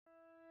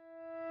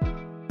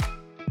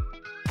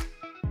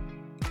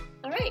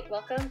All right,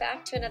 welcome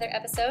back to another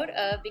episode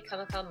of Become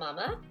a Calm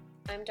Mama.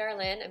 I'm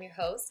Darlene, I'm your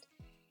host,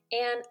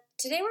 and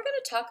today we're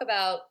going to talk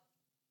about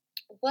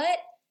what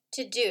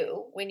to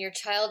do when your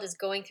child is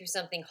going through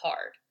something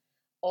hard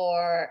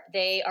or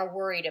they are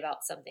worried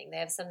about something, they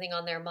have something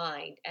on their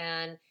mind,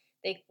 and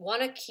they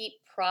want to keep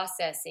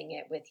processing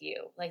it with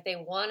you, like they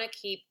want to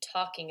keep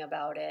talking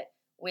about it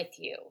with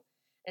you.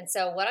 And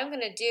so what I'm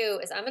going to do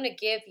is I'm going to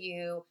give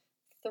you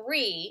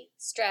 3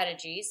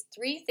 strategies,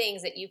 3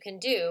 things that you can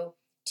do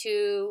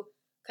to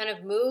kind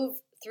of move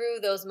through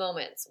those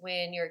moments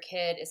when your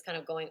kid is kind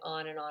of going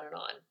on and on and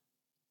on.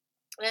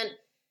 And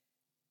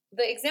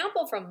the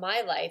example from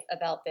my life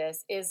about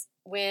this is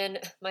when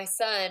my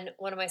son,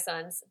 one of my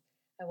sons,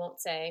 I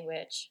won't say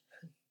which,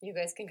 you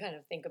guys can kind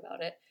of think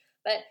about it,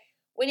 but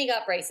when he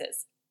got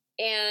braces.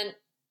 And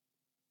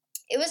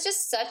it was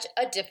just such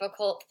a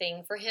difficult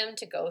thing for him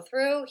to go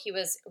through. He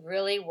was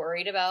really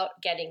worried about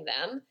getting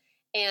them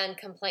and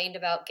complained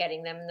about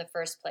getting them in the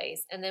first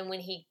place. And then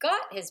when he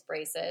got his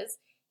braces,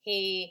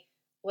 he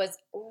was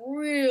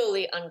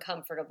really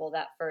uncomfortable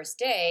that first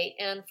day.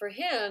 And for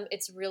him,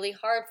 it's really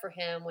hard for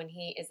him when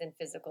he is in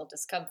physical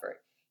discomfort.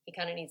 He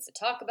kind of needs to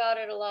talk about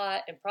it a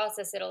lot and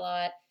process it a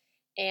lot.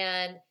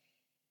 And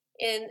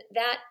in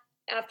that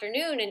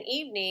afternoon and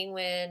evening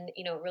when,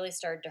 it really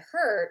started to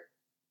hurt,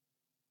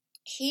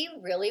 he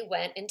really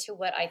went into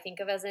what I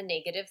think of as a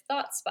negative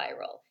thought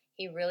spiral.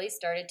 He really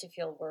started to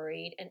feel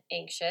worried and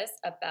anxious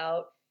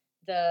about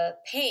the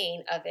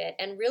pain of it.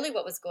 And really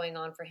what was going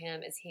on for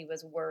him is he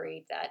was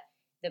worried that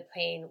the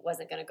pain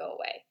wasn't going to go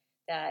away,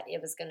 that it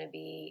was going to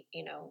be,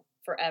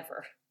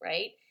 forever,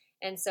 right?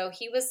 And so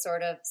he was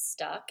sort of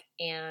stuck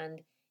and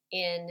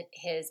in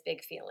his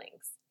big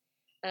feelings.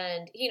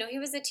 And, he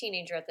was a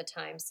teenager at the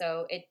time,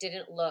 so it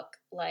didn't look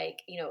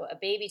like, a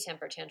baby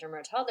temper tantrum or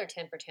a toddler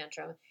temper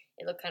tantrum.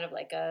 It looked kind of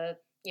like a,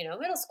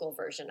 middle school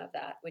version of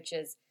that, which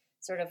is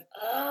sort of,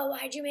 oh,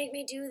 why'd you make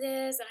me do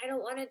this? And I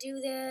don't want to do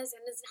this.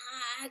 And it's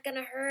not going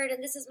to hurt.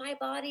 And this is my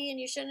body. And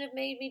you shouldn't have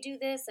made me do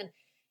this. And,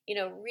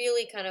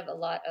 really kind of a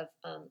lot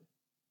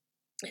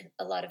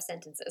of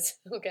sentences.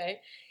 Okay.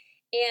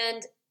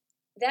 And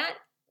that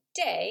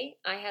day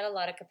I had a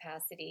lot of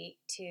capacity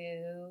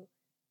to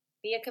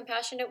be a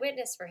compassionate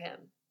witness for him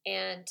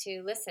and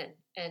to listen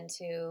and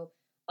to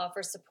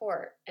offer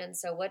support. And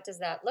so what does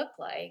that look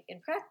like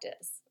in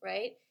practice,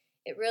 right?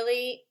 It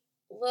really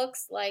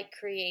looks like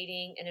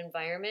creating an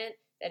environment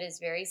that is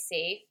very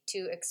safe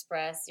to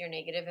express your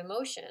negative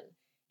emotion.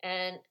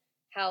 And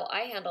how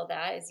I handle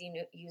that is,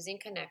 using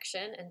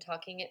connection and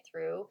talking it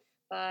through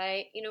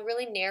by,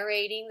 really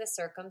narrating the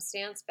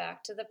circumstance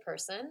back to the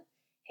person.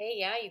 Hey,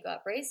 yeah, you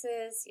got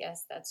braces.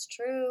 Yes, that's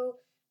true.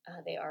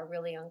 They are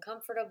really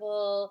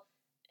uncomfortable.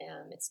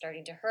 It's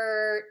starting to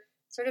hurt.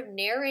 Sort of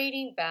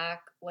narrating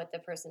back what the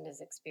person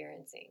is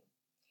experiencing.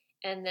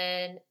 And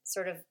then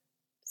sort of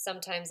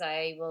sometimes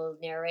I will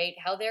narrate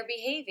how they're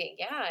behaving.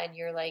 Yeah, and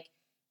you're like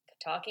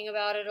talking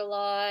about it a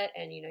lot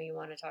and, you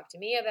want to talk to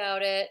me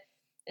about it.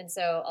 And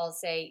so I'll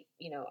say,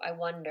 I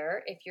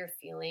wonder if you're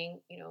feeling,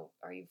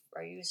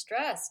 are you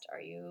stressed? Are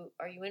you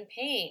in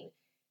pain?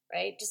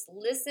 Right? Just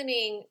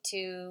listening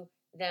to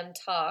them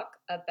talk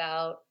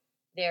about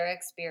their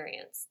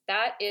experience.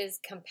 That is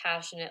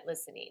compassionate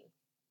listening.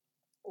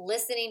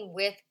 Listening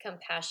with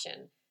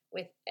compassion,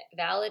 with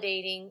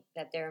validating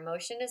that their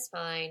emotion is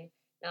fine,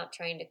 not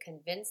trying to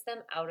convince them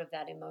out of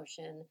that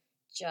emotion,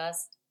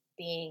 just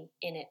being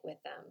in it with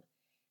them.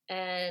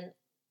 And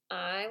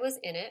I was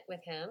in it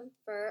with him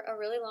for a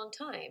really long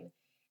time.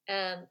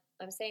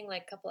 I'm saying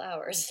like a couple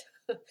hours.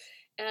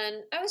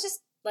 And I was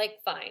just like,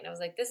 fine. I was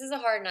like, this is a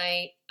hard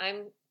night.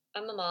 I'm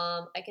a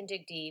mom. I can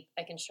dig deep.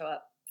 I can show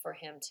up for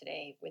him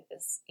today with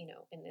this,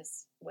 in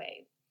this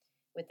way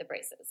with the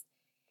braces.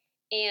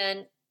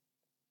 And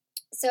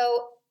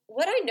so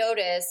what I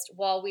noticed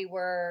while we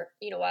were,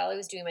 while I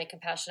was doing my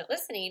compassionate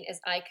listening is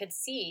I could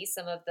see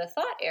some of the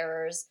thought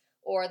errors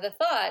or the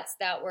thoughts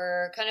that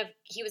were kind of,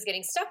 he was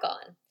getting stuck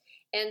on.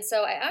 And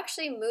so I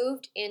actually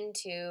moved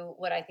into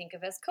what I think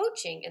of as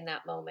coaching in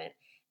that moment.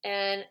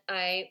 And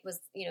I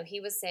was, he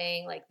was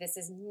saying like, this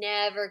is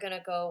never going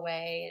to go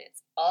away and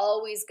it's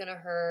always going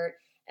to hurt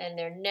and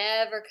they're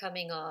never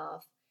coming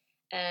off.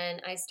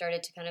 And I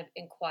started to kind of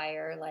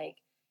inquire like,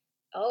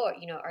 oh,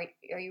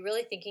 are you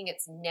really thinking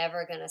it's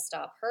never going to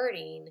stop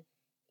hurting?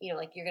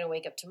 Like you're going to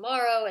wake up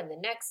tomorrow and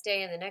the next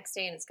day and the next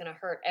day and it's going to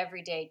hurt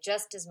every day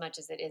just as much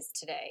as it is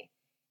today.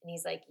 And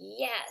he's like,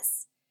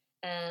 yes.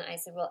 And I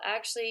said, well,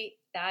 actually,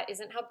 that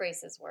isn't how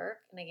braces work.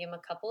 And I gave him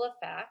a couple of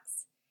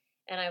facts.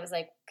 And I was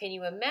like, can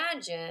you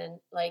imagine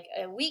like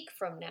a week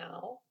from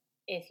now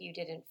if you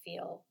didn't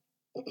feel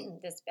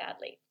this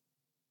badly?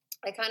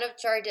 I kind of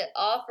tried to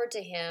offer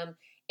to him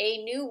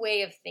a new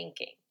way of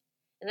thinking.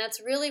 And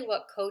that's really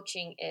what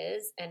coaching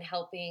is, and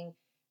helping,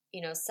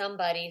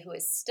 somebody who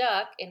is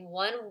stuck in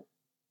one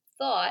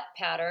thought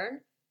pattern.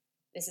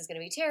 This is going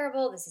to be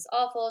terrible. This is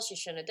awful. She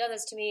shouldn't have done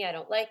this to me. I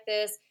don't like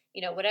this.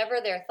 Whatever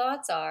their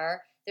thoughts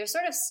are, they're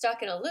sort of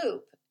stuck in a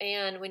loop.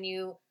 And when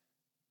you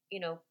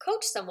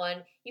coach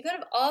someone, you kind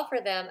of offer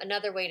them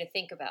another way to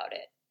think about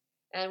it.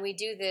 And we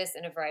do this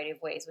in a variety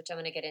of ways, which I'm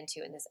going to get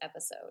into in this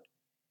episode.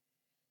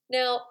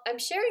 Now, I'm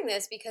sharing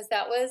this because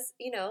that was,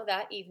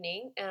 that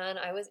evening, and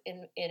I was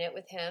in it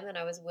with him, and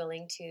I was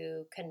willing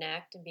to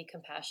connect and be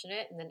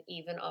compassionate, and then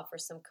even offer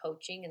some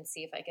coaching and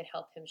see if I could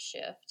help him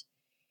shift.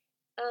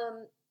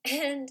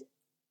 And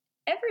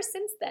ever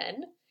since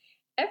then,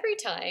 every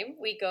time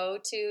we go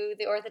to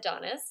the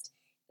orthodontist,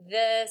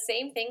 the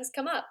same things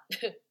come up.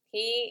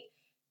 He,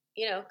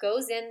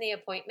 goes in the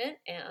appointment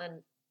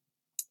and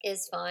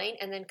is fine,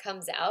 and then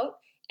comes out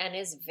and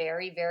is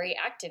very, very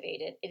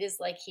activated. It is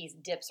like he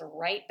dips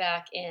right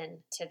back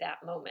into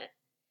that moment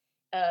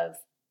of,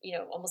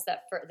 almost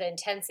the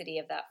intensity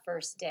of that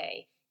first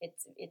day.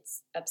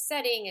 It's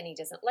upsetting, and he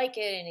doesn't like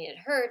it, and it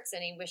hurts,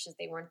 and he wishes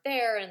they weren't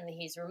there, and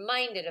he's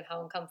reminded of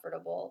how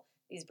uncomfortable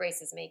these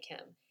braces make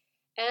him.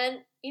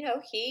 And,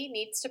 he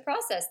needs to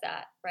process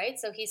that, right?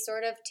 So he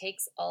sort of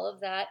takes all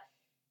of that,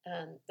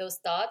 those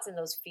thoughts and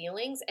those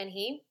feelings, and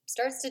he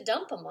starts to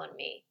dump them on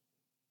me.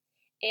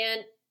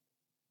 And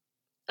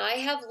I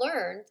have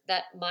learned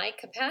that my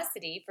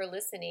capacity for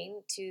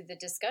listening to the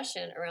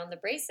discussion around the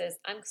braces,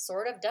 I'm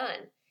sort of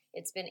done.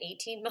 It's been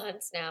 18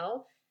 months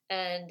now,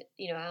 and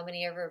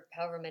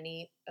however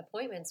many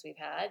appointments we've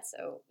had.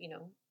 So,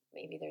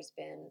 maybe there's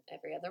been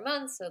every other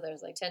month, so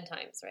there's like 10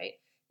 times, right,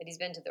 that he's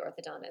been to the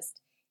orthodontist.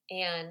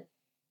 And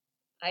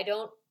I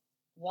don't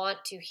want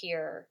to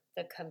hear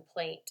the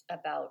complaint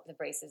about the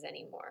braces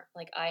anymore.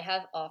 Like, I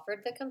have offered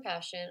the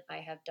compassion, I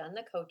have done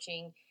the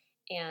coaching,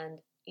 and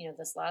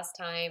this last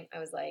time I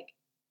was like,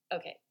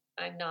 okay,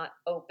 I'm not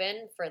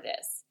open for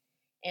this.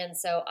 And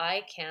so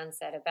I can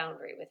set a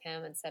boundary with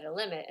him and set a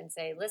limit and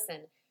say,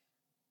 listen,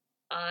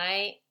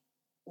 I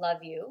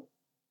love you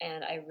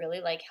and I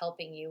really like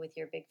helping you with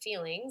your big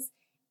feelings,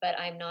 but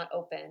I'm not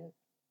open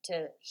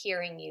to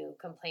hearing you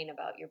complain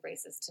about your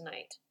braces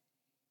tonight.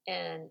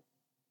 And,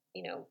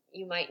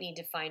 you might need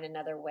to find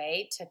another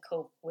way to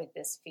cope with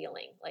this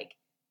feeling. Like,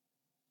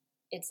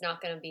 it's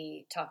not going to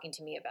be talking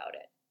to me about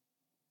it.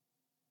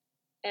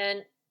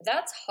 And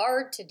that's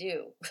hard to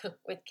do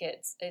with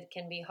kids. It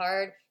can be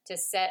hard to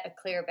set a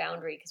clear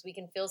boundary because we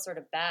can feel sort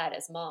of bad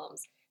as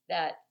moms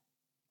that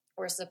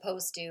we're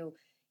supposed to,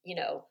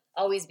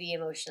 always be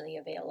emotionally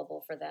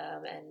available for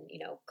them and,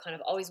 kind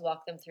of always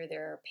walk them through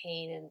their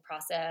pain and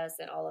process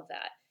and all of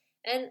that.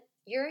 And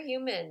you're a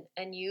human,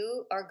 and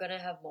you are going to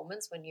have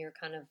moments when you're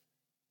kind of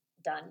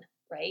done,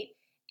 right?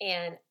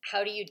 And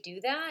how do you do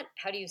that?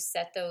 How do you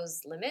set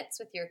those limits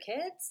with your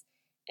kids?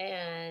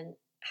 And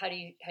how do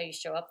you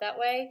show up that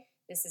way?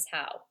 This is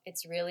how.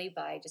 It's really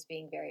by just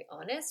being very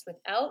honest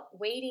without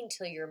waiting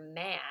till you're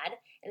mad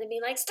and then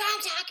being like,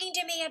 stop talking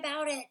to me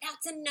about it.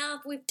 That's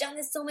enough. We've done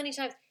this so many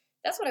times.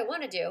 That's what I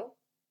want to do.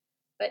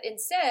 But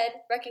instead,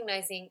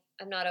 recognizing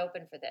I'm not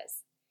open for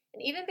this.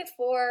 And even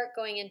before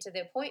going into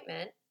the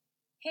appointment,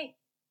 hey,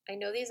 I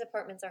know these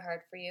appointments are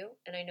hard for you.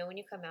 And I know when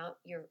you come out,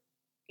 you're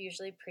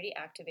usually pretty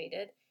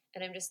activated.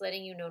 And I'm just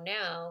letting you know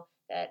now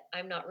that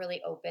I'm not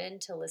really open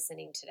to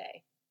listening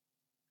today.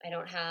 I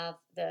don't have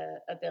the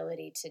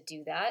ability to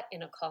do that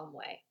in a calm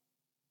way.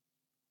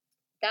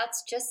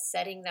 That's just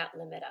setting that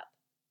limit up,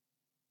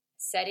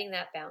 setting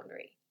that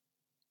boundary.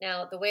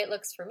 Now, the way it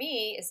looks for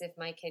me is if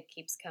my kid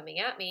keeps coming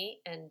at me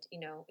and,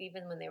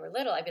 even when they were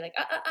little, I'd be like,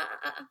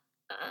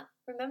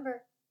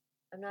 remember,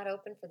 I'm not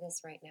open for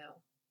this right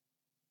now.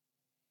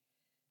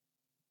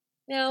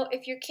 Now,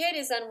 if your kid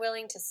is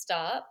unwilling to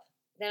stop,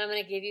 then I'm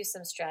going to give you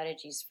some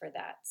strategies for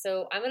that.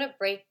 So I'm going to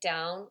break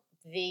down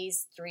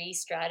these 3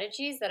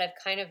 strategies that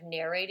I've kind of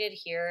narrated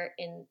here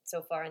in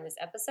so far in this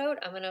episode.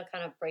 I'm going to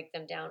kind of break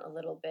them down a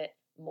little bit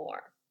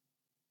more.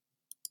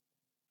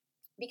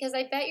 Because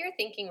I bet you're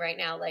thinking right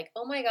now, like,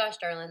 oh my gosh,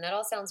 darling, that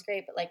all sounds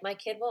great, but like my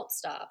kid won't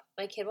stop.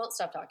 My kid won't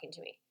stop talking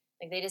to me.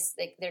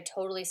 Like they're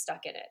totally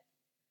stuck in it.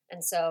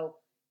 And so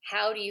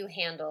how do you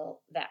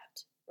handle that,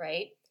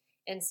 right?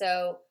 And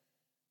so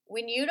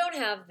when you don't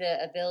have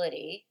the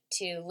ability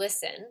to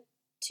listen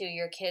to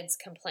your kid's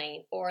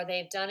complaint, or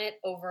they've done it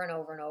over and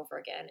over and over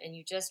again, and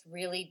you just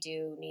really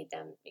do need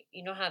them,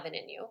 you don't have it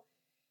in you,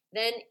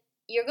 then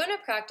you're going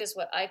to practice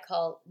what I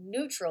call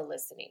neutral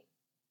listening.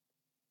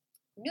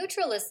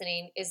 Neutral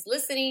listening is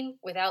listening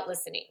without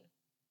listening.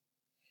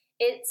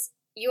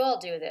 You all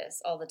do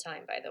this all the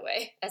time, by the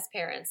way, as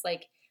parents.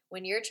 Like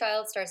when your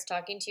child starts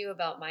talking to you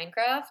about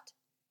Minecraft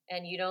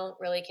and you don't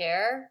really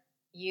care,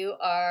 you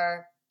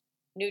are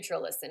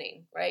neutral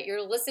listening, right?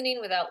 You're listening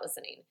without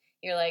listening.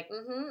 You're like,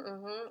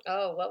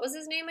 oh, what was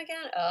his name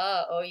again?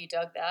 Oh, you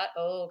dug that?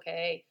 Oh,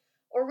 okay.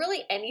 Or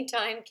really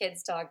anytime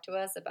kids talk to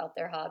us about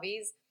their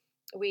hobbies,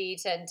 we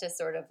tend to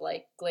sort of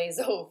like glaze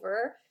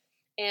over.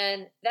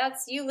 And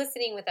that's you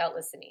listening without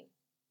listening.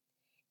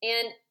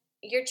 And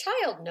your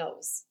child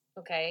knows,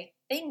 okay?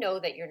 They know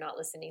that you're not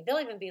listening. They'll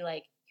even be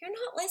like, you're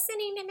not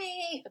listening to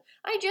me.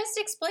 I just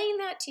explained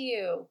that to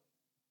you.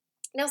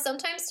 Now,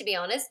 sometimes, to be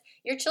honest,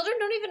 your children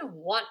don't even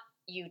want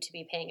you to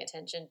be paying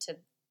attention to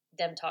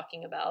them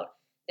talking about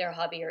their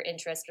hobby or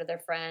interest or their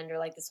friend or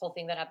like this whole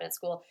thing that happened at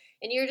school.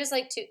 And you're just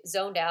like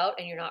zoned out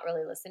and you're not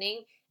really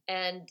listening.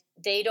 And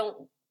they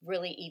don't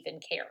really even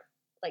care,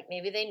 Like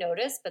maybe they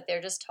notice, but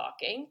they're just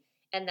talking,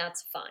 and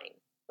that's fine,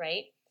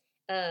 right?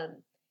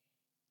 Um,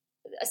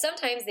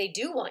 Sometimes they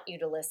do want you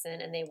to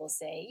listen, and they will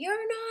say,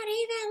 "You're not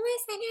even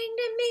listening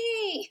to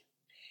me."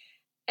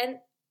 And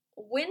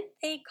when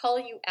they call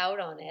you out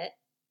on it,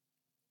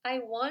 I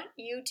want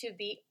you to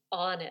be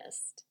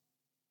honest.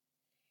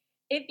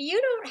 If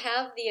you don't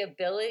have the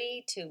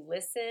ability to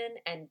listen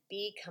and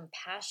be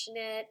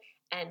compassionate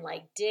and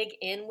like dig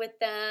in with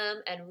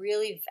them and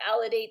really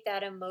validate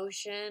that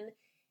emotion,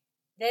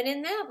 then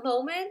in that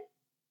moment,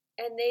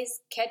 and they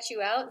catch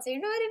you out and say,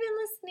 "You're not even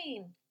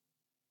listening,"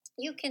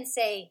 you can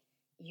say,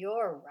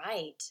 "You're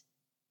right.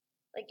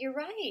 Like, you're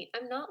right.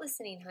 I'm not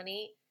listening,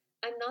 honey.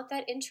 I'm not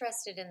that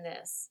interested in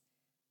this.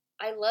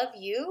 I love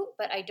you,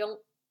 but I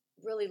don't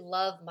really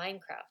love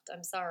Minecraft.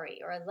 I'm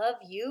sorry." Or, "I love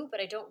you, but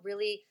I don't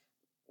really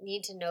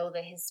need to know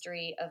the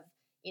history of,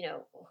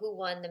 who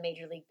won the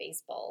Major League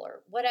Baseball,"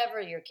 or whatever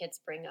your kids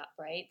bring up,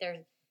 right?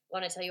 They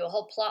want to tell you a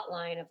whole plot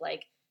line of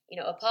like,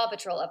 a Paw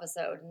Patrol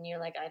episode, and you're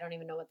like, I don't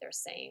even know what they're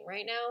saying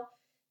right now.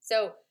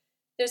 So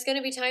there's going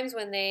to be times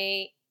when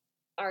they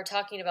are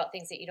talking about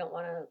things that you don't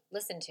want to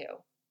listen to.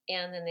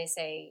 And then they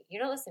say,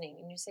 "You're not listening."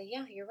 And you say,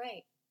 "Yeah, you're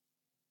right.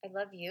 I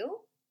love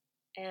you.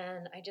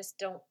 And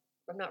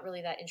I'm not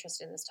really that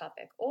interested in this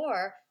topic."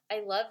 Or, "I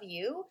love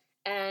you.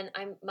 And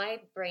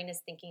my brain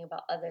is thinking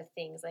about other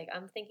things. Like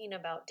I'm thinking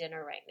about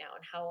dinner right now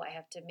and how I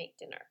have to make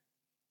dinner."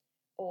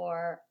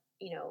 Or,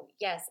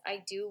 "Yes, I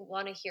do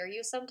want to hear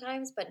you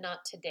sometimes, but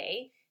not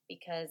today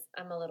because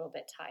I'm a little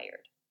bit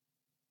tired."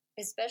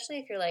 Especially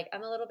if you're like,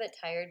 "I'm a little bit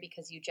tired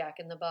because you Jack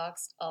in the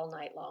Boxed all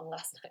night long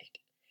last night,"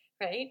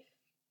 right?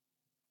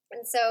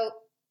 And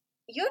so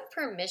you have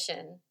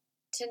permission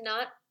to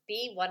not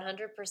be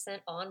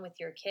 100% on with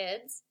your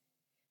kids.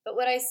 But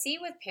what I see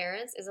with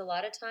parents is a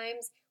lot of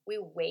times we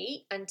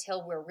wait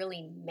until we're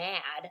really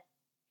mad.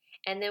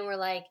 And then we're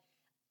like,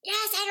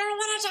 "Yes, I don't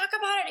want to talk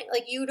about it."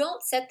 Like you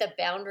don't set the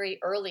boundary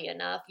early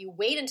enough. You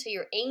wait until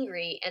you're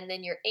angry, and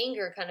then your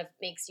anger kind of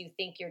makes you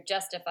think you're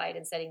justified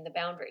in setting the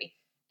boundary.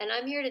 And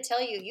I'm here to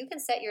tell you, you can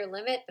set your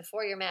limit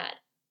before you're mad.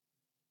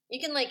 You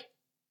can like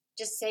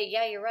just say,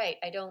 "Yeah, you're right.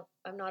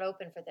 I'm not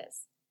open for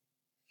this."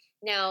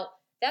 Now,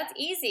 that's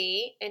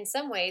easy in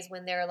some ways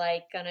when they're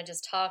like kind of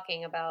just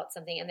talking about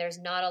something and there's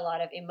not a lot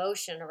of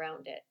emotion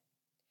around it.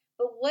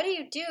 But what do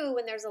you do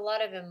when there's a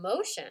lot of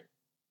emotion,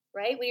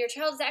 right? When your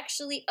child's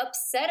actually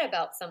upset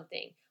about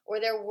something or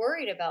they're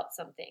worried about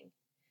something.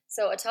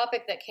 So, a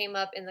topic that came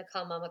up in the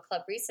Calm Mama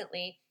Club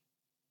recently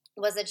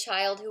was a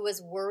child who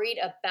was worried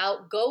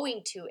about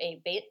going to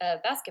a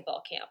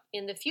basketball camp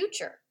in the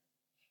future.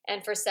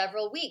 And for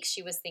several weeks,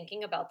 she was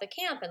thinking about the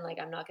camp and like,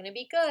 "I'm not going to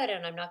be good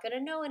and I'm not going to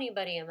know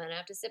anybody. I'm going to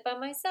have to sit by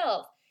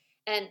myself."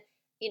 And,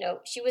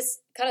 she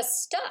was kind of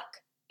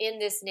stuck in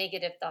this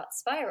negative thought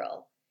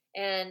spiral.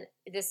 And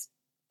this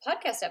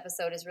podcast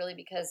episode is really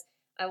because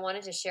I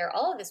wanted to share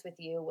all of this with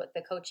you, what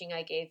the coaching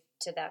I gave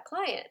to that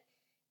client,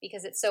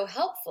 because it's so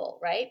helpful,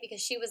 right?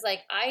 Because she was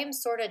like, "I am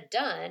sort of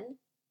done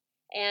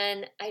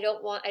and I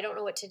don't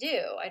know what to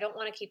do. I don't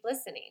want to keep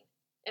listening."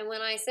 And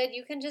when I said,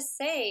 "You can just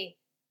say,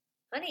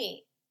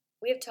 'Honey,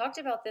 we have talked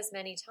about this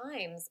many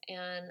times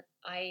and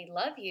I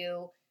love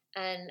you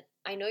and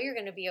I know you're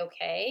going to be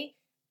okay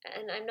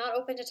and I'm not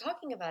open to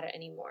talking about it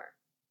anymore.'"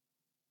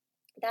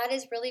 That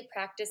is really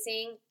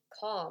practicing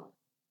calm.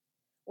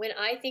 When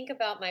I think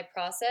about my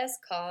process,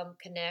 calm,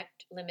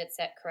 connect, limit,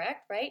 set,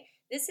 correct, right?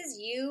 This is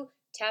you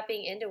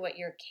tapping into what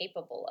you're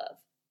capable of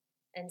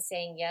and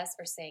saying yes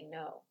or saying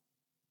no.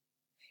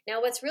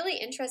 Now, what's really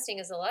interesting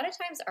is a lot of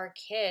times our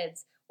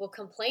kids will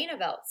complain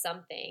about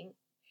something,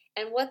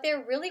 and what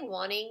they're really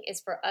wanting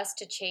is for us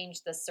to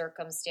change the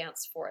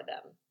circumstance for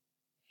them.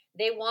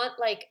 They want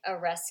like a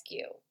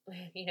rescue.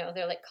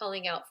 They're like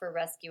calling out for a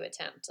rescue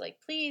attempt, like,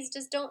 "Please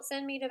just don't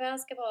send me to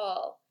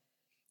basketball."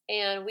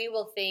 And we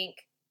will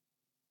think,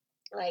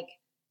 like,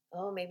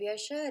 "Oh, maybe I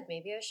should,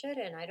 maybe I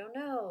shouldn't. I don't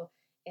know.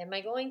 Am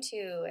I going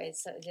to?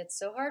 It's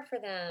so hard for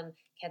them.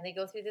 Can they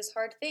go through this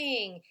hard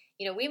thing?"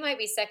 We might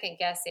be second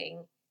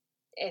guessing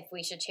if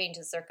we should change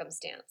the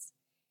circumstance.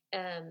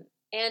 And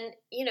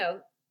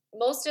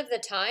most of the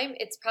time,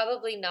 it's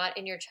probably not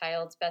in your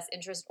child's best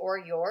interest or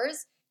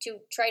yours to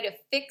try to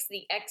fix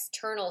the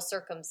external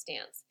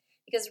circumstance.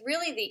 Because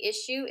really, the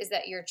issue is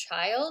that your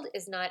child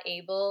is not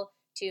able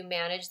to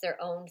manage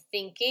their own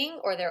thinking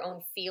or their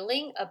own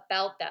feeling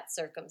about that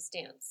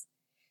circumstance.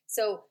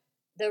 So,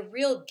 the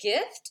real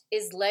gift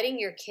is letting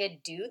your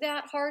kid do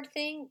that hard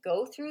thing,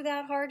 go through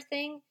that hard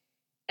thing,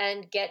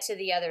 and get to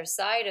the other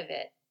side of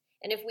it.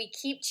 And if we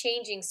keep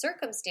changing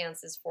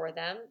circumstances for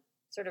them,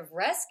 sort of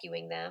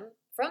rescuing them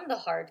from the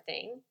hard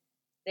thing,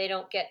 they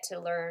don't get to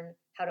learn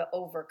how to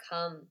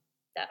overcome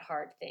that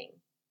hard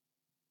thing.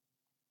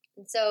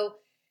 And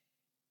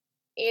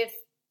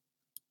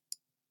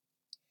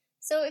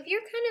if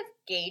you're kind of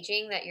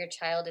gauging that your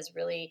child is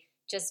really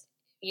just,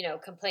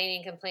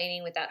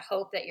 complaining with that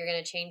hope that you're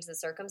going to change the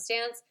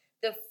circumstance,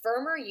 the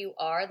firmer you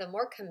are, the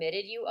more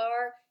committed you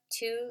are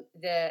to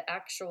the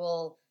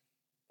actual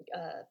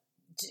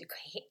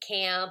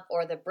camp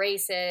or the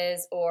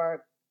braces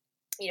or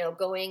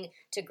going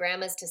to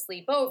grandma's to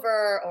sleep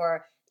over,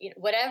 or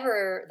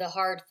whatever the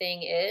hard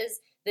thing is,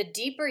 the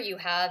deeper you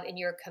have in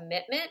your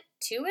commitment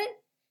to it,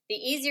 the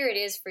easier it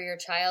is for your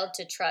child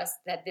to trust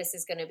that this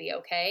is going to be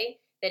okay.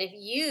 That if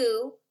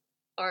you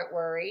aren't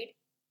worried,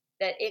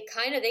 that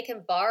they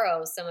can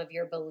borrow some of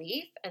your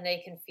belief and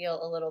they can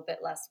feel a little bit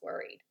less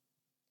worried.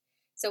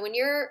 So when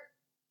you're,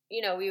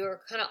 you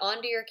were kind of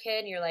onto your kid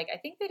and you're like, I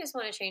think they just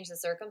want to change the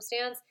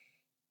circumstance.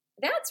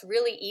 That's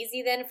really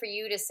easy then for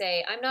you to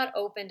say, I'm not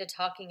open to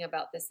talking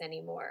about this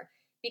anymore,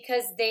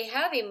 because they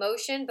have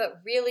emotion,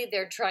 but really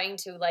they're trying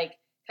to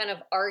kind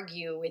of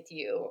argue with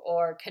you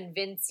or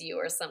convince you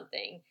or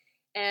something.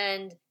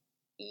 And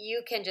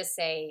you can just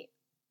say,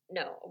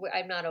 no,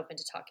 I'm not open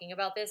to talking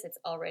about this. It's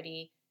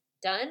already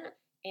done.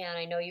 And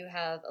I know you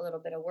have a little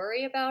bit of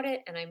worry about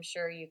it, and I'm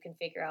sure you can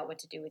figure out what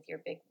to do with your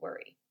big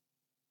worry.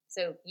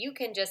 So you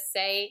can just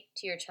say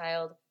to your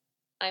child,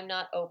 I'm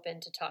not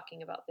open to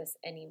talking about this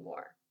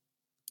anymore.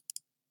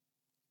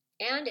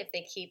 And if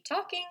they keep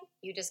talking,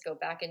 you just go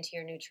back into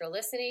your neutral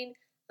listening.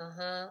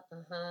 Oh,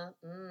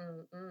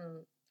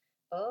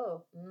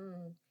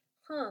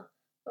 huh,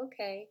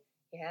 okay,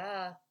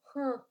 yeah,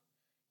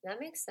 that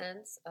makes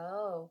sense.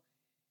 Oh,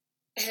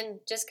 and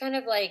just kind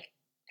of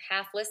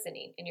half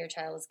listening, and your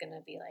child is going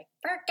to be like,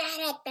 forget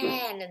it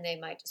then, and they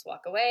might just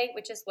walk away,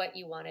 which is what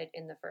you wanted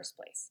in the first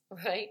place,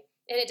 right?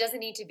 And it doesn't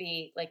need to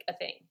be a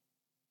thing.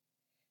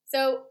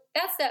 So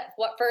that's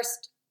what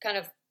first kind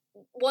of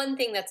one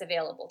thing that's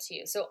available to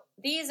you. So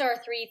these are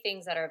 3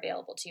 things that are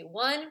available to you.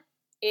 One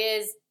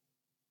is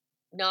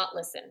not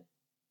listen.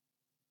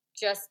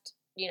 Just,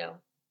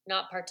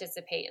 not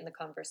participate in the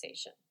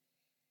conversation.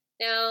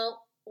 Now,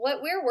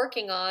 what we're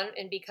working on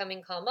in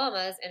Becoming Calm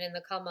Mamas and in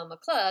the Calm Mama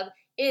Club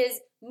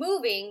is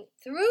moving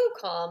through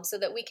calm so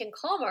that we can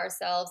calm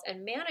ourselves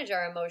and manage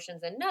our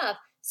emotions enough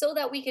so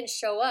that we can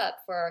show up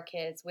for our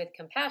kids with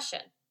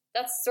compassion.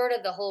 That's sort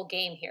of the whole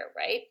game here,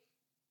 right?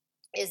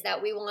 Is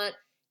that we want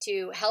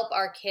to help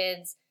our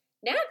kids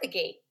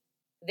navigate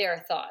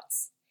their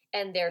thoughts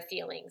and their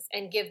feelings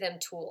and give them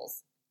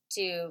tools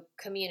to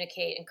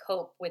communicate and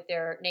cope with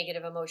their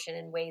negative emotion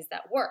in ways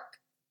that work.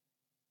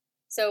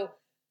 So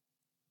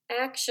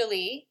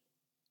actually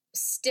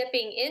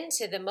stepping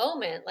into the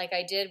moment, like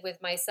I did with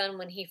my son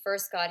when he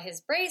first got his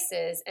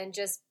braces, and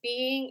just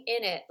being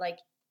in it,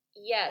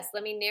 yes,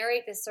 let me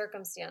narrate this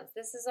circumstance.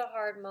 This is a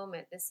hard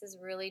moment. This is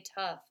really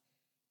tough.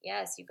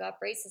 Yes, you got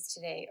braces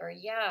today. Or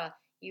yeah,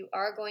 you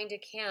are going to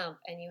camp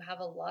and you have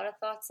a lot of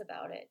thoughts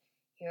about it.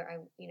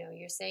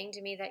 You're saying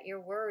to me that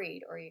you're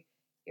worried, or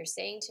you're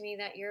saying to me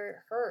that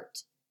you're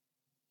hurt.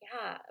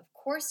 Yeah, of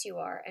course you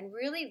are. And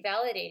really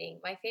validating.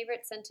 My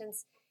favorite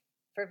sentence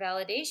for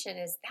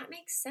validation is, that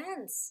makes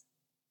sense.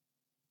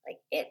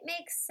 It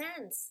makes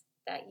sense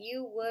that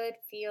you would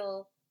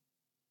feel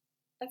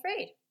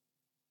afraid.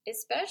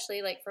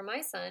 Especially for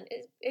my son,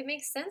 it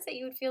makes sense that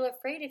you would feel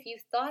afraid if you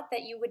thought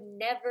that you would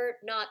never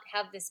not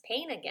have this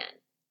pain again.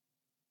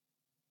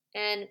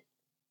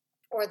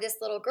 Or this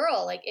little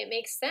girl, it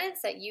makes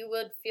sense that you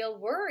would feel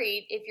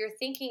worried if you're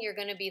thinking you're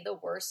going to be the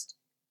worst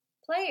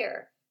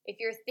player. If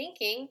you're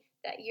thinking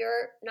that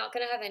you're not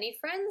going to have any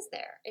friends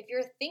there. If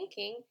you're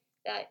thinking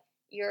that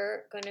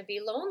you're going to be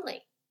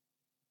lonely.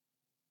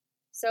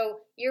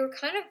 So you're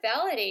kind of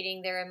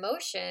validating their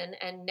emotion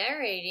and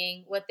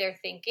narrating what they're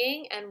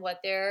thinking and what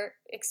they're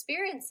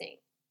experiencing.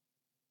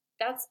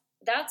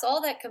 That's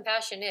all that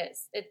compassion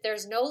is.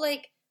 There's no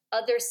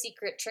other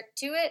secret trick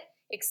to it,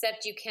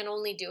 except you can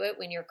only do it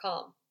when you're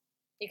calm.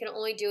 You can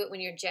only do it when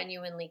you're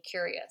genuinely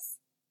curious,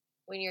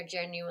 when you're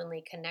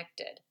genuinely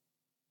connected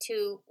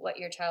to what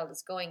your child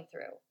is going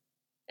through.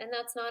 And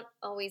that's not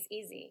always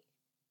easy.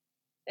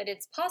 But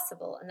it's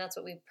possible, and that's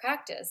what we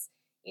practice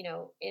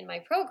in my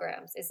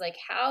programs, is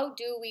how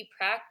do we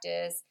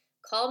practice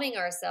calming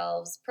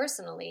ourselves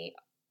personally,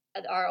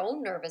 our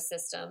own nervous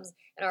systems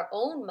and our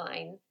own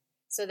mind,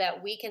 so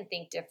that we can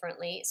think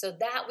differently, so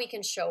that we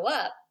can show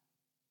up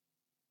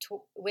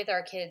with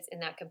our kids in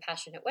that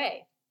compassionate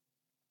way.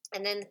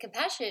 And then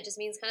compassionate just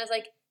means kind of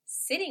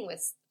sitting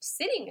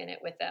in it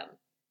with them.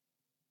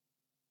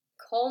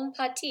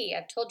 Compati,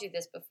 I've told you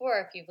this before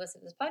if you've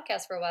listened to this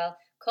podcast for a while.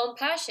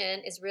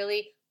 Compassion is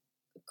really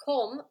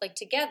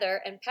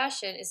together, and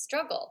passion is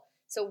struggle.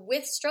 So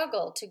with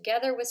struggle,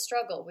 together with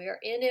struggle, we are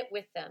in it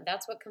with them.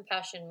 That's what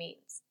compassion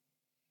means.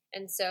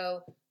 And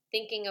so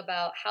thinking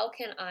about, how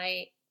can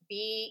I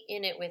be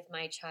in it with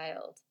my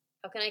child?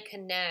 How can I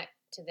connect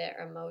to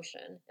their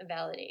emotion and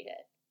validate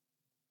it?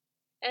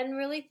 And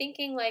really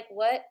thinking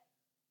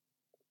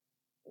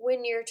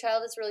when your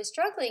child is really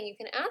struggling, you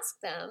can ask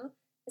them,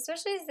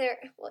 especially as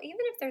even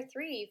if they're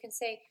 3, you can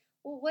say,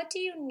 well, what do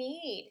you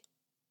need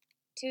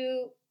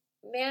to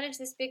manage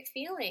this big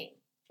feeling?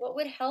 What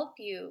would help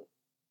you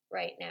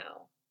right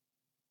now?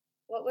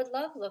 What would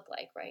love look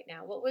like right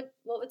now? What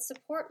would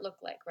support look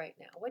like right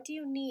now? What do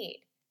you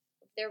need?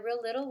 If they're real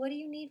little, what do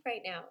you need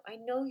right now? I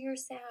know you're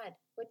sad.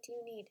 What do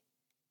you need?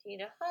 Do you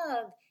need a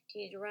hug? Do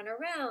you need to run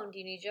around? Do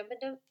you need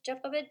to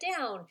jump up and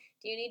down?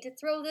 Do you need to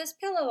throw this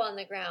pillow on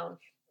the ground?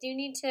 Do you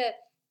need to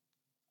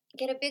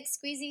get a big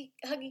squeezy,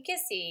 huggy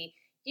kissy.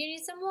 You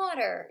need some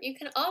water. You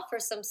can offer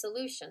some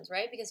solutions,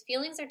 right? Because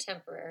feelings are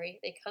temporary,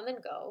 they come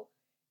and go.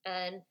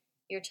 And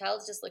your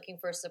child's just looking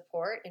for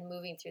support and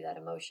moving through that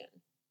emotion.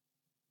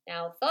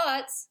 Now,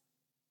 thoughts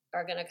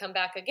are going to come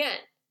back again,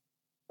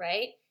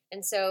 right?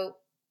 And so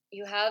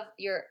you have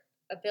your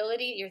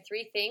ability, your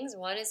three things.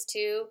 One is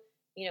to,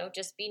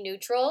 just be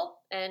neutral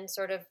and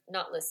sort of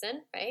not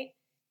listen, right?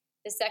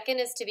 The second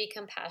is to be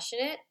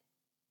compassionate.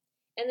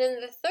 And then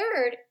the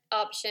third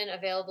option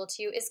available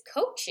to you is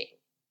coaching.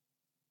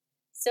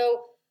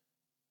 So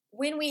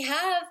when we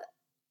have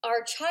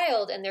our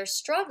child and they're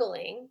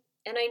struggling,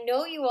 and I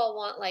know you all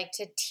want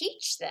to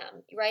teach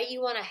them, right?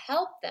 You want to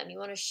help them. You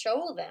want to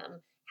show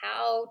them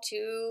how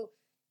to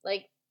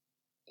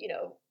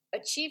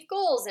achieve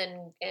goals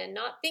and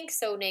not think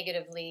so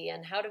negatively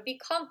and how to be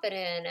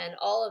confident and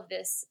all of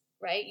this,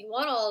 right? You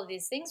want all of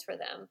these things for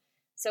them.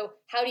 So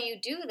how do you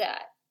do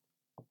that?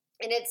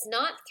 And it's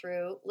not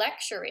through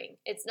lecturing.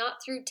 It's not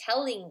through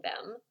telling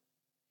them.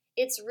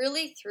 It's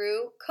really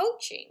through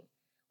coaching,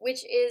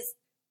 which is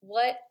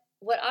what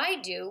I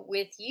do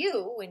with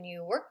you when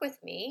you work with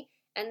me,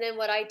 and then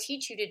what I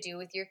teach you to do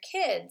with your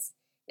kids.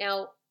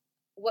 Now,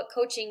 what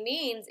coaching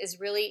means is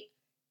really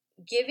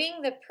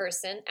giving the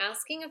person,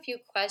 asking a few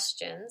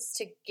questions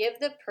to give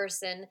the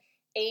person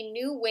a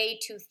new way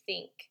to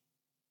think.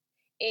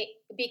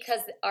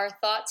 Because our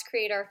thoughts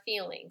create our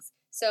feelings.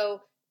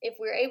 So if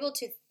we're able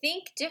to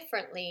think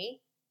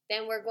differently,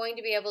 then we're going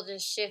to be able to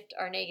shift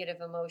our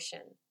negative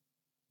emotion.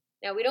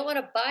 Now, we don't want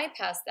to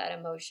bypass that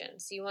emotion.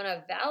 So you want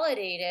to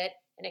validate it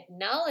and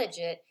acknowledge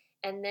it,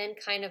 and then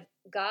kind of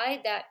guide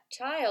that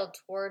child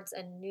towards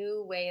a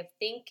new way of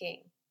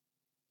thinking.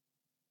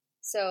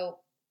 So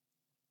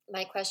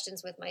my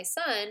questions with my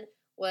son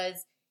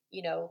was,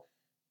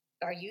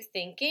 are you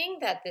thinking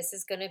that this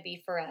is going to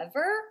be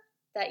forever?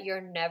 That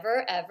you're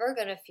never, ever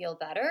going to feel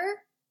better?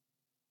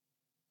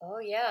 Oh,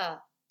 yeah.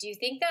 Do you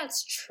think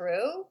that's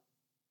true?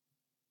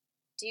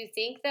 Do you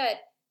think that,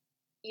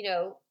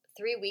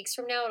 3 weeks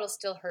from now it'll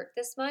still hurt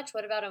this much?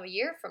 What about a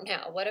year from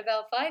now? What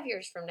about 5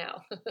 years from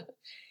now?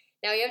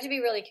 Now, you have to be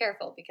really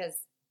careful, because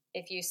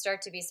if you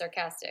start to be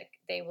sarcastic,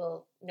 they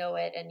will know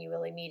it and you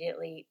will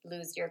immediately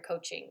lose your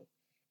coaching.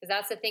 Because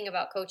that's the thing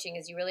about coaching,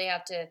 is you really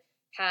have to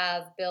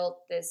have built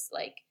this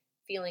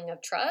feeling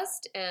of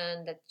trust,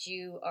 and that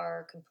you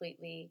are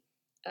completely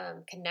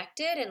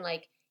connected, and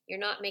you're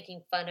not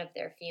making fun of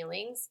their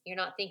feelings. You're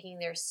not thinking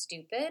they're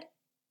stupid,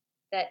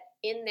 that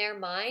in their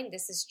mind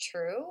this is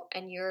true,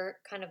 and you're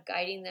kind of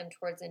guiding them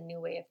towards a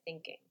new way of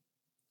thinking.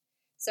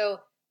 So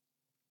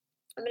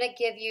I'm going to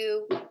give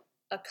you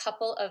a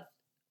couple of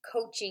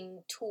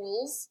coaching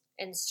tools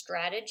and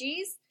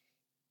strategies,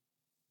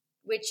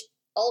 which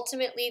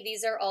ultimately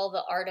these are all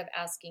the art of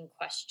asking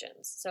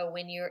questions. So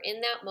when you're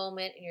in that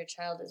moment and your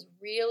child is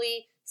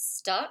really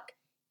stuck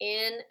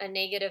in a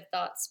negative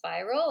thought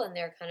spiral, and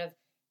they're kind of,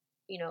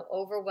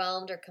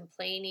 overwhelmed or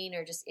complaining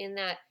or just in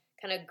that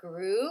kind of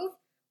groove,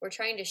 we're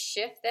trying to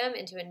shift them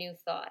into a new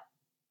thought.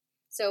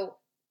 So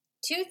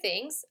two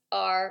things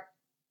are,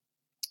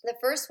 the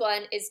first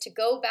one is to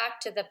go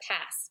back to the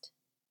past.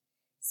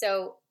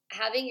 So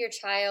having your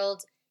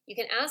child, you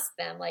can ask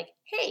them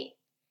hey,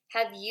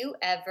 have you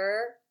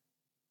ever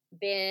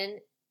been,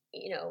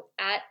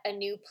 at a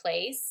new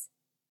place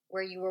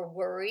where you were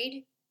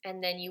worried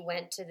and then you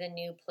went to the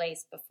new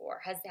place before?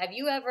 Have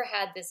you ever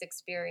had this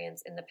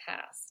experience in the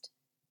past?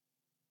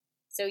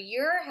 So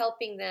you're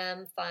helping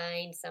them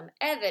find some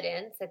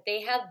evidence that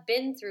they have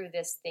been through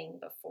this thing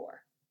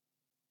before.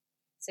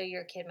 So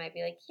your kid might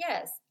be like,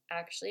 yes,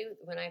 actually,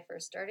 when I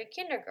first started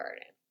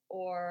kindergarten,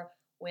 or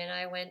when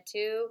I went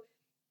to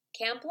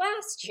camp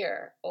last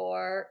year,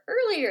 or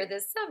earlier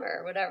this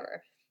summer,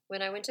 whatever,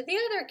 when I went to the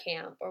other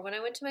camp, or when I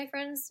went to my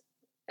friend's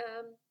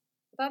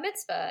bar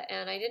mitzvah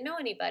and I didn't know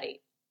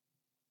anybody.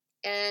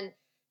 And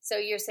so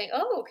you're saying,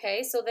 oh,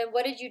 okay, so then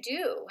what did you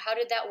do? How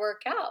did that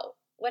work out?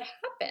 What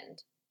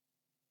happened?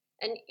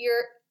 And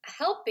you're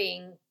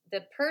helping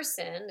the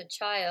person, the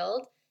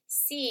child,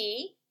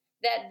 see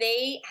that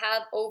they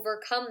have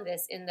overcome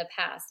this in the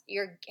past.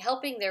 You're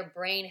helping their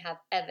brain have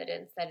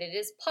evidence that it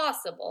is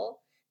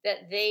possible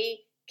that they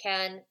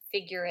can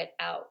figure it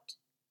out.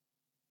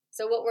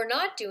 So what we're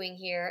not doing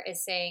here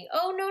is saying,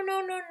 oh, no, no,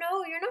 no,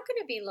 no, you're not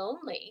going to be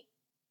lonely.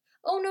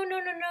 Oh, no, no,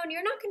 no, no,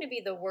 you're not going to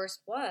be the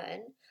worst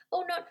one.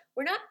 Oh, no,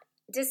 we're not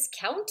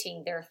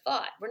discounting their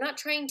thought. We're not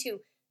trying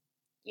to,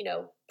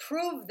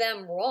 prove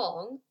them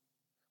wrong.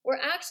 We're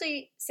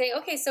actually saying,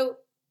 okay, so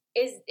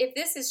if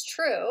this is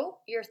true,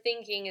 your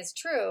thinking is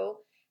true,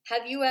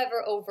 have you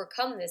ever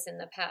overcome this in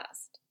the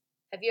past?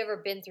 Have you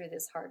ever been through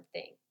this hard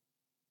thing?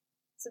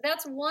 So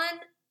that's one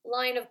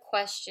line of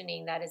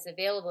questioning that is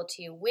available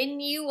to you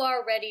when you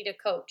are ready to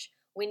coach,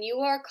 when you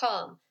are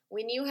calm,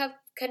 when you have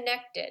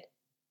connected,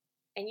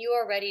 and you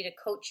are ready to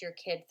coach your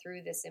kid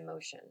through this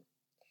emotion.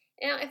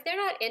 Now, if they're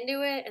not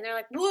into it and they're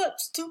like, what,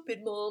 stupid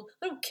mom,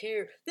 I don't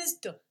care, this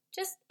dumb,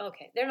 just,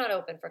 okay, they're not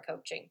open for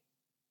coaching.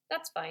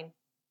 That's fine.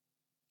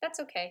 That's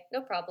okay.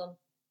 No problem.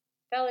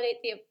 Validate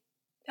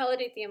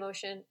the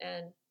emotion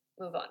and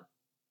move on.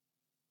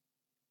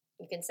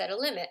 can set a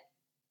limit.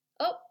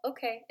 Oh,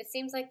 okay. It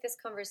seems like this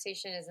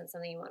conversation isn't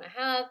something you want to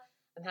have.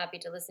 I'm happy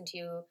to listen to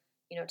you,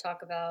 talk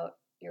about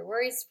your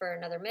worries for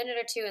another minute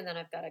or two, and then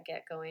I've got to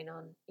get going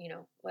on,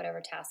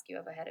 whatever task you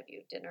have ahead of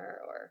you, dinner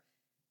or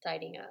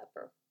tidying up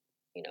or,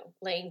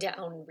 laying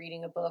down,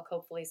 reading a book,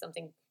 hopefully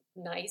something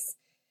nice,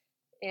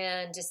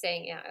 and just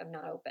saying, yeah, I'm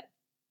not open.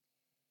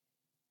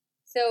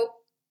 So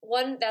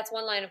that's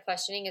one line of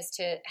questioning, is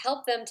to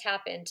help them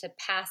tap into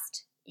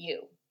past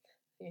you,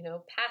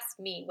 past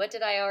me. What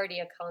did I already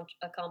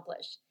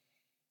accomplish?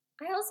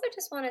 I also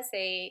just want to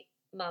say,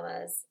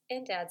 mamas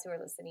and dads who are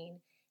listening,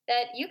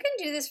 that you can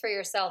do this for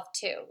yourself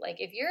too. Like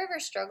if you're ever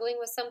struggling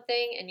with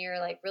something and you're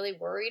like really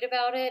worried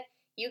about it,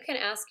 you can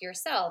ask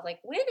yourself, like,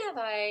 when have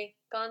I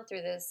gone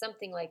through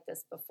something like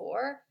this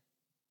before?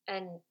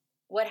 And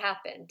what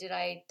happened? Did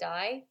I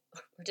die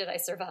or did I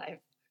survive?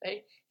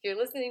 Right? If you're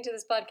listening to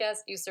this podcast,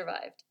 you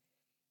survived.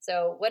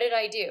 So what did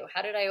I do?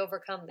 How did I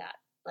overcome that?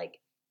 Like,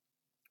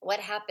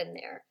 what happened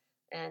there?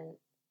 And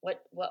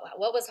what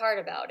was hard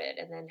about it?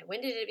 And then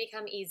when did it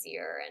become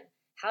easier? And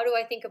how do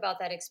I think about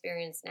that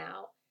experience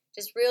now?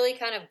 Just really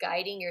kind of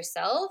guiding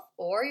yourself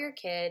or your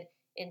kid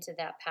into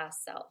that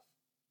past self.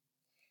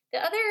 The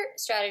other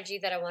strategy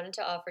that I wanted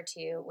to offer to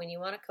you when you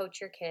want to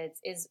coach your kids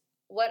is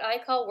what I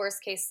call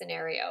worst case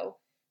scenario,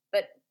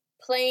 but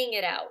playing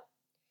it out.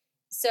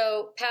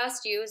 So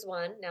past you is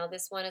one. Now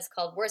this one is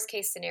called worst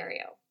case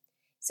scenario.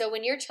 So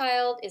when your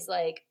child is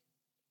like,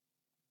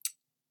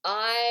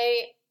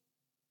 I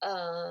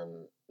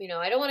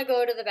don't want to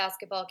go to the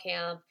basketball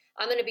camp.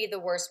 I'm going to be the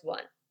worst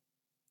one.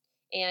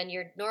 And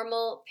your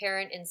normal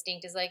parent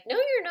instinct is like, no,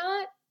 you're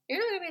not. You're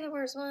not going to be the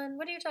worst one.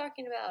 What are you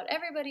talking about?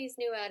 Everybody's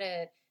new at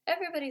it.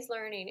 Everybody's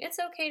learning. It's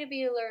okay to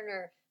be a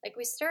learner. Like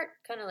we start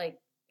kind of like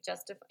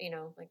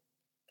like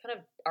kind of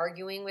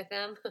arguing with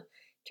them,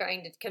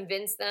 trying to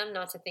convince them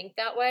not to think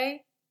that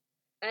way.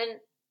 And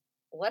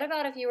what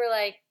about if you were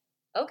like,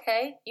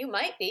 okay, you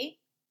might be.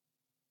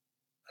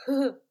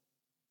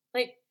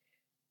 Like,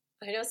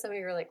 I know some of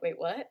you are like, wait,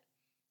 what?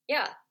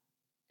 Yeah.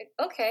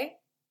 Okay.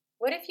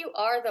 What if you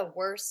are the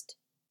worst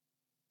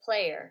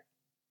player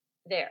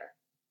there?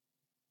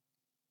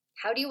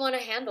 How do you want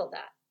to handle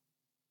that?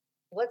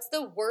 What's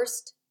the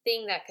worst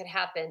thing that could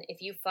happen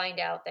if you find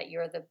out that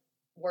you're the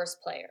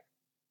worst player?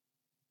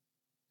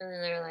 And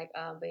then they're like,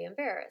 I'll be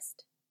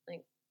embarrassed.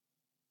 Like,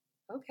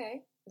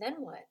 okay, then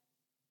what?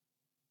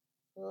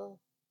 Well,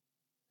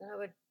 then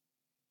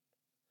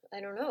I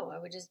don't know. I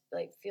would just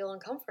like feel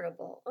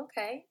uncomfortable.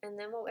 Okay. And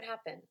then what would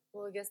happen?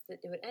 Well, I guess that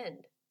it would end.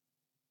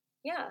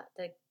 Yeah.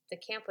 The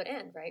camp would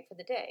end, right? For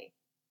the day.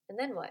 And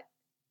then what?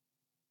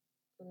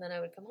 And then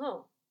I would come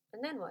home.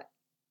 And then what?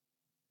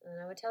 And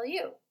then I would tell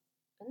you.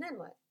 And then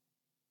what?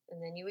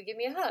 And then you would give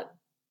me a hug.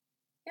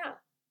 Yeah.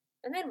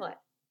 And then what?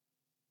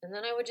 And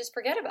then I would just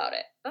forget about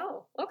it.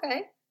 Oh,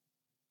 okay.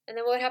 And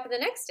then what would happen the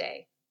next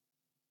day?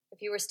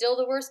 If you were still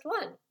the worst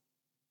one?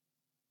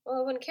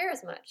 Well, I wouldn't care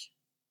as much.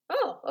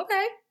 Oh,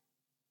 okay.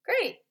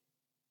 Great.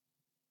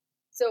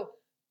 So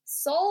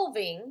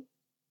solving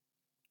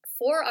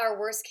for our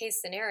worst case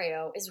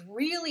scenario is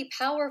really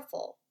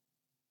powerful.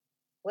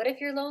 What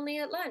if you're lonely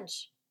at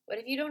lunch? What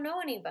if you don't know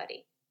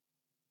anybody?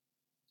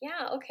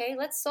 Yeah, okay,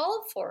 let's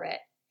solve for it.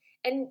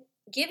 And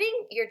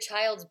giving your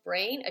child's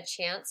brain a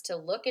chance to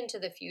look into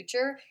the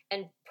future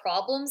and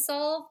problem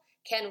solve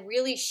can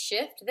really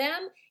shift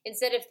them.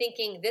 Instead of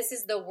thinking this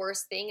is the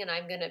worst thing and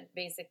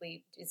it's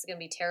going to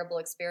be a terrible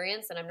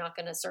experience and I'm not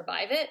going to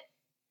survive it,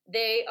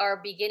 they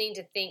are beginning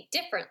to think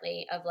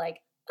differently of like,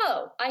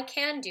 oh, I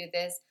can do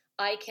this.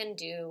 I can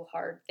do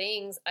hard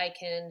things. I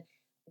can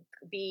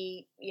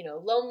be,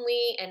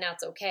 lonely and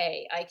that's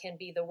okay. I can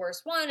be the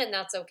worst one and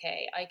that's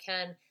okay. I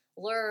can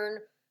learn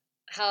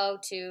how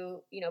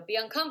to, be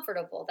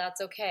uncomfortable.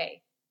 That's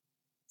okay.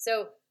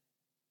 So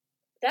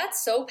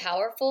that's so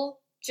powerful.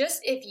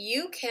 Just if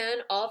you can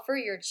offer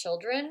your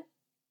children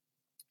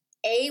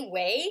a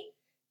way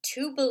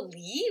to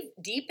believe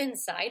deep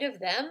inside of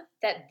them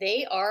that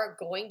they are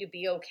going to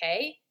be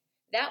okay,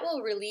 that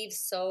will relieve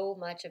so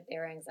much of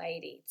their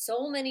anxiety,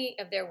 so many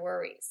of their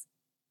worries.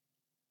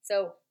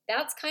 So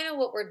that's kind of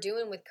what we're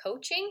doing with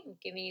coaching. I'm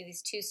giving you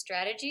these two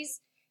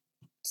strategies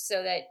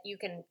so that you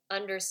can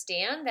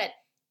understand that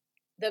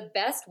the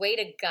best way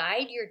to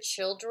guide your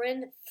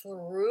children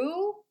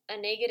through a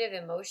negative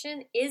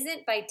emotion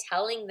isn't by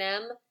telling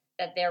them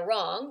that they're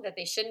wrong, that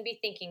they shouldn't be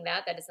thinking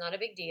that it's not a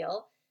big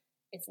deal.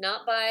 It's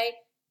not by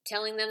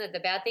telling them that the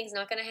bad thing's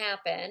not going to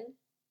happen.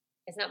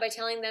 It's not by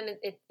telling them,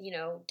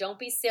 don't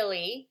be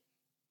silly.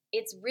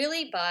 It's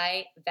really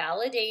by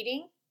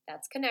validating,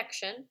 that's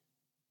connection,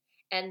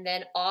 and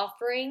then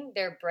offering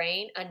their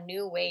brain a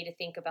new way to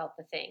think about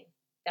the thing.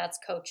 That's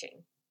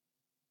coaching.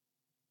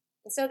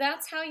 And so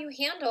that's how you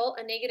handle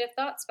a negative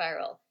thought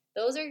spiral.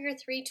 Those are your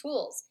three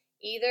tools.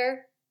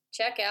 Either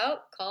check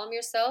out, calm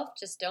yourself,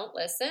 just don't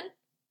listen.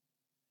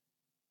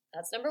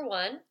 That's number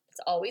one. It's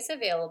always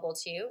available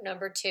to you.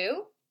 Number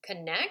two,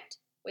 connect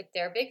with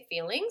their big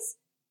feelings.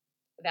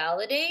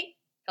 Validate,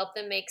 help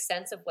them make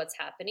sense of what's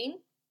happening.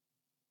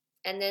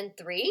 And then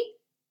three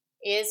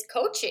is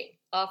coaching.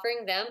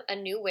 offering them a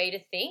new way to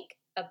think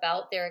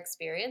about their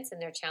experience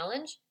and their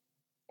challenge.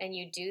 And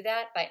you do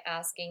that by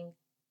asking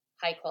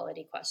high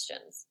quality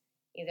questions,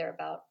 either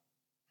about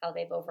how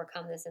they've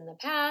overcome this in the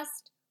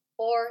past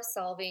or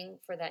solving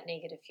for that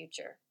negative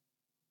future.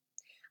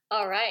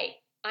 All right.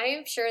 I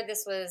am sure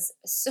this was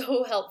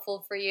so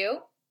helpful for you.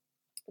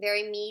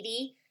 Very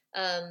meaty,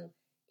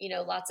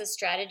 lots of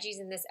strategies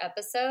in this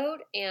episode.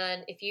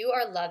 And if you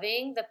are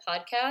loving the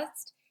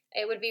podcast,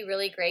 it would be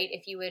really great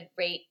if you would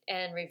rate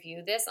and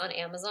review this on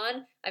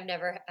Amazon. I've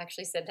never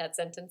actually said that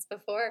sentence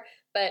before,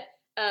 but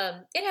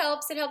it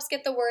helps. It helps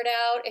get the word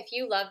out. If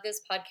you love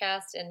this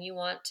podcast and you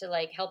want to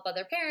help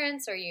other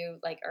parents, or you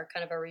are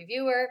kind of a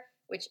reviewer,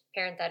 which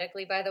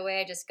parenthetically, by the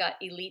way, I just got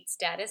elite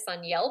status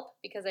on Yelp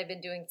because I've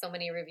been doing so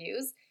many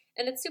reviews,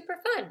 and it's super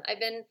fun. I've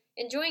been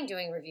enjoying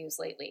doing reviews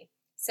lately.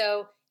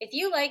 So if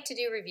you like to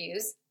do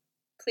reviews,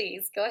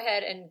 please go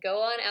ahead and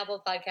go on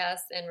Apple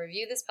Podcasts and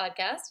review this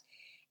podcast,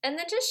 and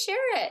then just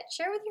share it.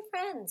 Share with your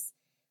friends.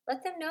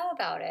 Let them know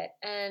about it,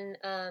 and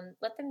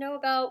let them know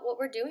about what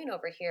we're doing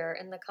over here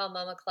in the Calm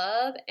Mama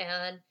Club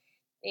and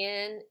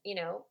in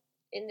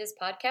this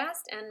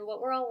podcast and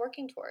what we're all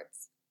working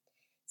towards.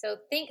 So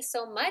thanks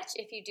so much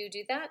if you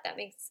do that. That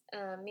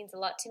means a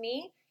lot to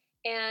me.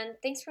 And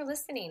thanks for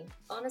listening.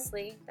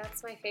 Honestly,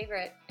 that's my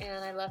favorite.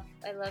 And I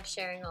love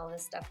sharing all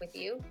this stuff with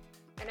you.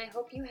 And I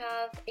hope you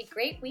have a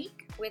great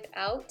week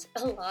without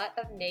a lot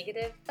of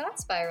negative thought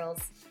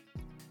spirals.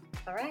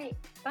 All right.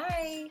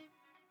 Bye.